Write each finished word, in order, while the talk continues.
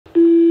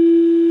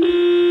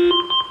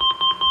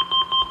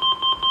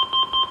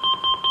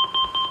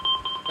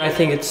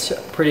think it's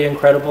pretty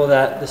incredible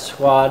that the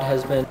squad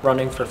has been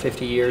running for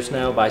 50 years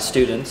now by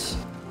students.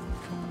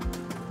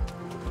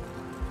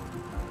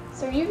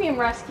 So UVM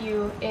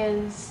Rescue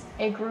is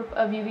a group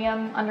of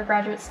UVM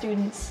undergraduate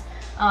students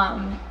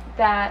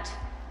that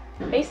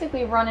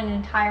basically run an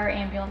entire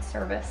ambulance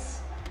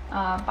service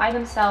by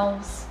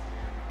themselves,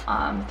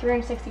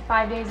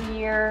 365 days a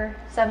year,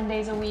 7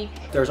 days a week.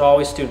 There's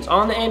always students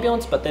on the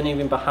ambulance, but then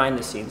even behind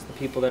the scenes, the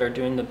people that are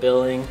doing the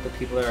billing, the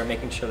people that are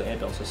making sure the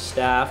ambulance is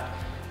staffed,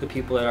 the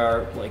people that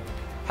are like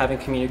having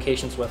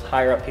communications with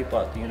higher up people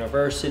at the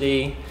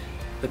university,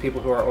 the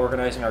people who are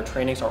organizing our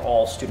trainings are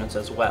all students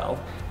as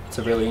well. It's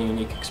a really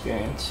unique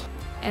experience.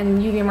 And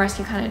UVM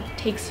Rescue kind of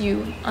takes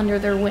you under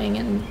their wing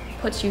and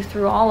puts you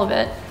through all of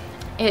it.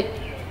 It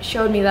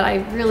showed me that I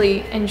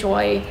really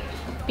enjoy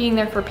being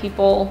there for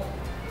people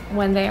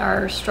when they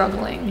are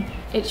struggling.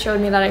 It showed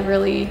me that I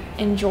really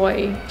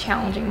enjoy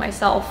challenging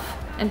myself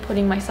and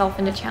putting myself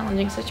into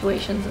challenging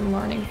situations and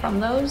learning from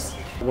those.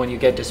 When you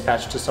get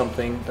dispatched to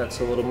something that's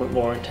a little bit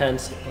more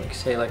intense, like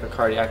say like a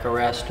cardiac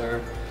arrest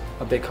or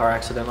a big car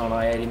accident on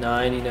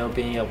I-89, you know,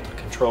 being able to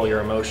control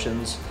your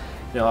emotions.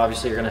 You know,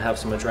 obviously you're gonna have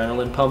some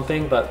adrenaline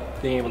pumping,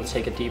 but being able to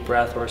take a deep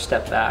breath or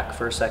step back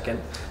for a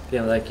second,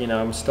 being like, you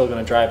know, I'm still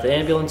gonna drive the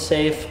ambulance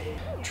safe,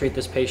 treat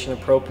this patient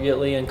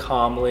appropriately and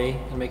calmly,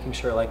 and making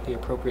sure like the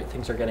appropriate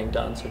things are getting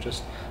done. So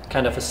just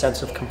kind of a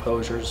sense of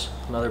composure is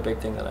another big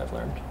thing that I've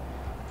learned.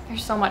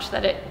 There's so much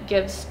that it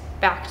gives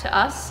back to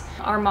us.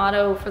 Our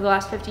motto for the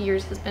last 50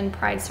 years has been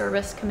pride,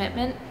 service,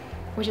 commitment,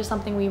 which is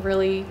something we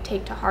really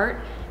take to heart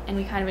and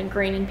we kind of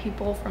ingrain in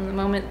people from the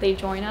moment they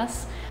join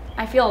us.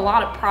 I feel a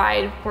lot of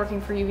pride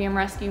working for UVM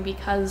Rescue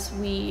because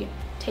we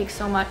take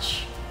so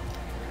much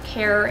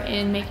care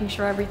in making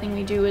sure everything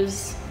we do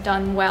is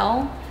done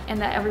well, and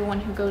that everyone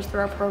who goes through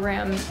our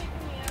program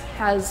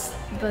has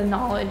the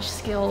knowledge,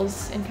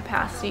 skills, and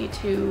capacity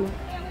to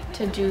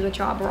do the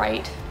job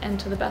right and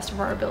to the best of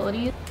our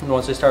ability. And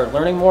once I started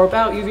learning more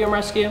about UVM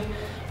Rescue,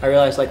 I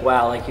realized like,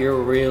 wow, like you're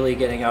really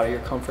getting out of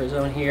your comfort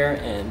zone here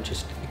and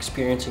just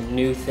experiencing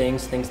new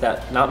things, things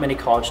that not many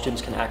college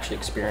students can actually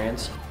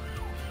experience.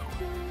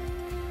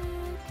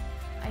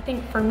 I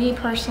think for me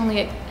personally,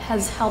 it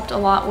has helped a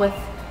lot with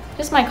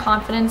just my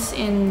confidence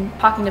in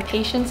talking to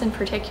patients in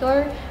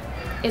particular.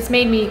 It's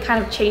made me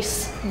kind of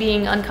chase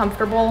being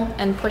uncomfortable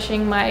and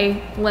pushing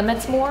my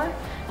limits more.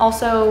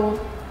 Also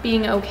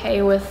being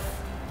okay with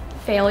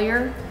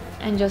failure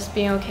and just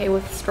being okay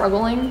with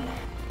struggling.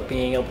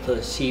 Being able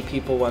to see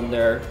people when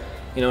they're,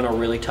 you know, in a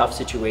really tough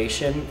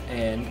situation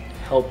and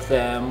help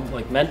them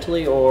like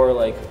mentally or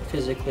like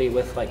physically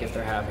with like if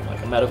they're having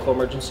like a medical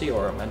emergency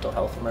or a mental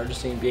health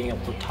emergency, and being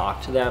able to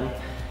talk to them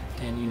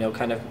and, you know,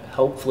 kind of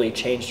hopefully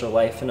change their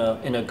life in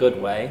a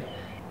good way.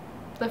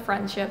 The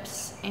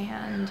friendships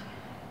and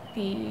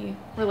the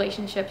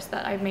relationships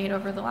that I've made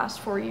over the last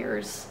 4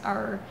 years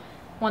are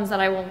ones that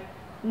I will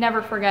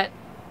never forget.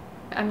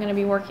 I'm going to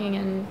be working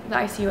in the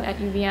ICU at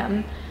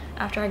UVM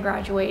after I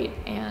graduate,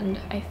 and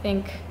I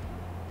think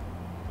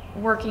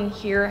working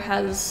here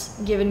has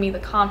given me the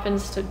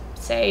confidence to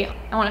say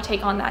I want to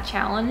take on that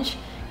challenge,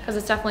 because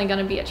it's definitely going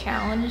to be a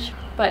challenge,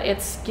 but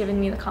it's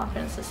given me the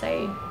confidence to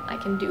say I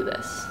can do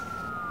this.